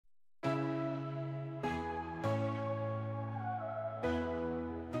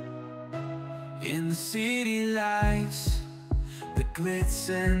In the city lights, the glitz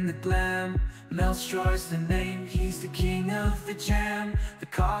and the glam, Mellstroy's the name, he's the king of the jam. The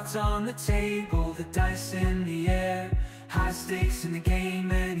cards on the table, the dice in the air, high stakes in the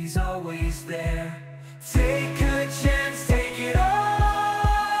game and he's always there. Take a chance, take it all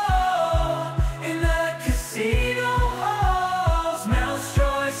in the casino halls.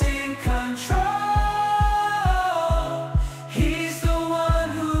 Mellstroy's in control, he's the one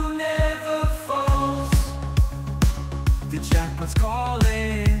who never falls. The jackpot's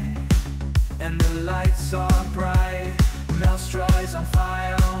calling and the lights are bright. Mellstroy's on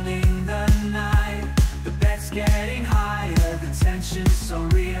fire, owning the night. The bet's getting higher, the tension's so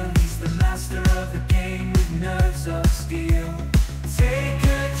real. He's the master of the game with nerves of steel. Take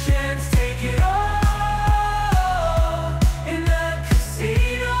a chance, take it all in the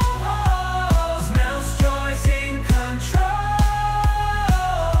casino halls. Mellstroy's in control,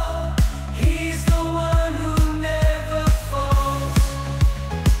 he's the one who never falls.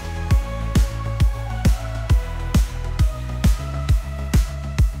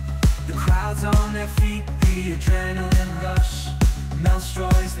 The crowd's on their feet, the adrenaline rush.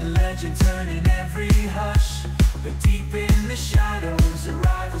 Mellstroy's the legend, turning every hush. But deep in the shadows, the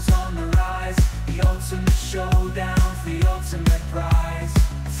rivals on the rise. The ultimate showdown for the ultimate prize.